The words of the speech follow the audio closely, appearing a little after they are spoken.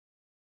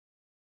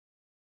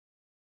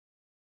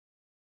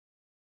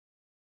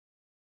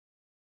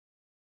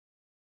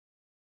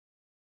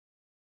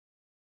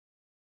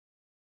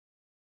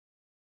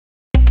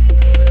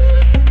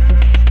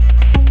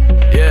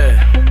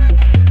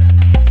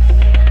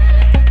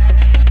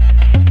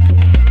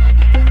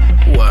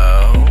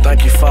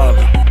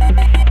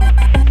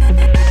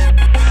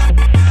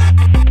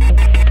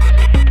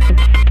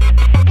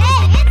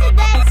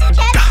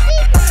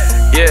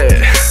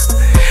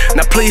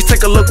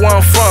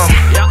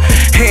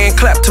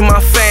out to my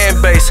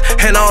fan base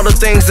and all the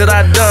things that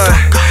I done.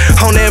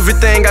 On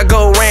everything I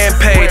go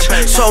rampage,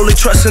 solely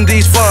trusting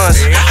these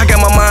funds. I got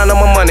my mind on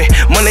my money,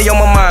 money on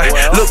my mind.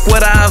 Look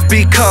what I've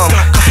become,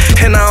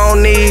 and I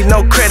don't need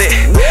no credit,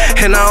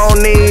 and I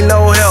don't need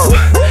no help.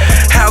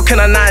 How can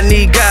I not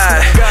need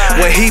God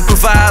when He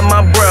provide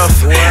my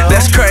breath?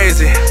 That's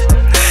crazy.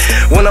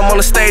 When I'm on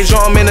the stage or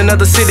I'm in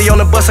another city on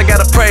the bus, I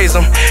gotta praise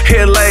Him.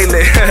 Here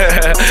lately,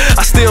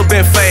 I still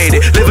been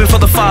faded, living for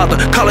the Father,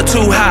 call it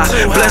too high.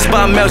 Blessed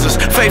by measures,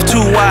 faith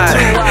too wide.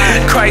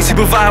 Christ, He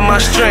provide my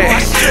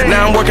strength.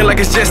 Now I'm working like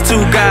it's just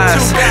two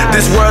guys.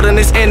 This world and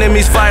its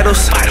enemies'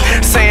 vitals.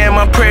 Saying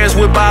my prayers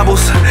with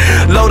Bibles,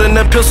 loading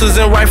the pistols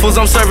and rifles.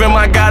 I'm serving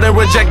my God and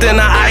rejecting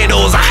the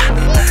idols.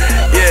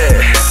 Yeah,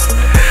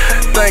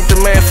 thank the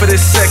man for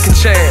this second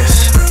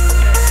chance.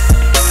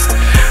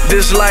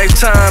 This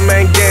lifetime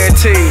ain't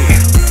guaranteed.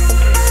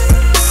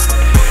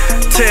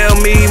 Tell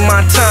me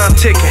my time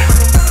ticking.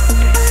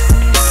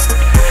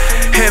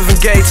 Heaven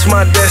gates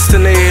my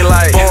destiny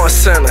like born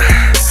sinner.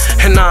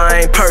 And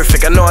I ain't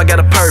perfect, I know I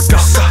got a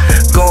purpose.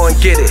 Go and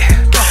get it.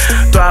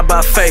 Thrive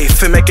by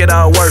faith and make it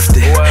all worth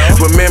it.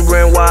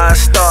 Remembering why I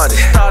started,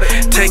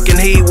 taking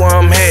heed where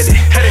I'm headed.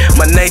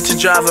 My nature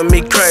driving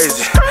me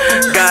crazy.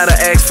 Gotta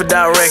ask for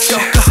direction.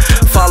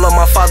 Follow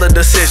my Father's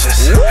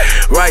decisions.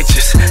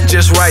 Righteous,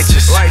 just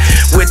righteous.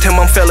 With Him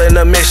I'm feeling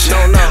a mission.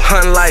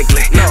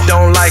 Unlikely,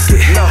 don't like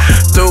it.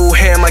 Through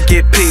Him I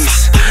get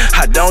peace.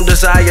 I don't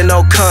desire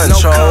no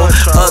control.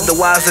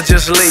 Otherwise I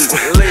just leave.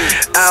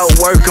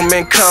 Outwork Him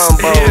in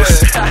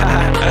combos.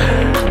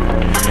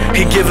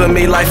 He giving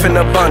me life in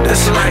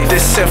abundance.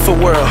 This sinful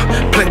world,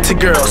 plenty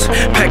girls,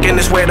 packing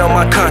this weight on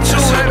my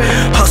conscience.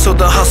 Hustle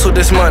the hustle,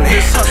 this money.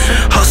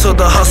 Hustle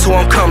the hustle,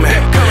 I'm coming.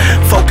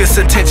 Focus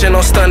attention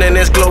on stunning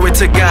this. Glory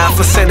to God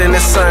for sending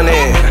His Son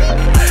in.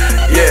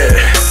 Yeah,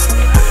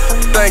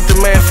 thank the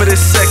man for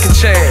this second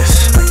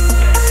chance.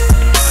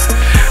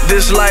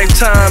 This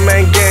lifetime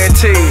ain't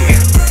guaranteed.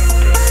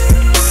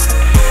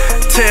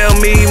 Tell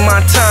me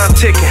my time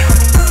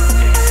ticking.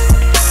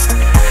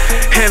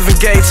 Heaven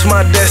gates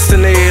my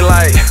destiny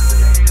like.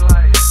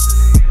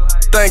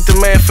 Thank the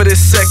man for this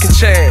second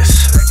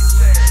chance.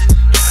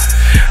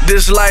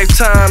 This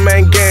lifetime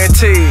ain't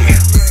guaranteed.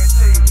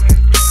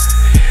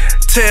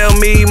 Tell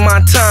me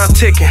my time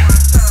ticking.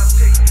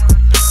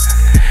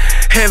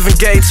 Heaven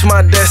gates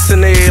my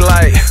destiny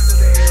like.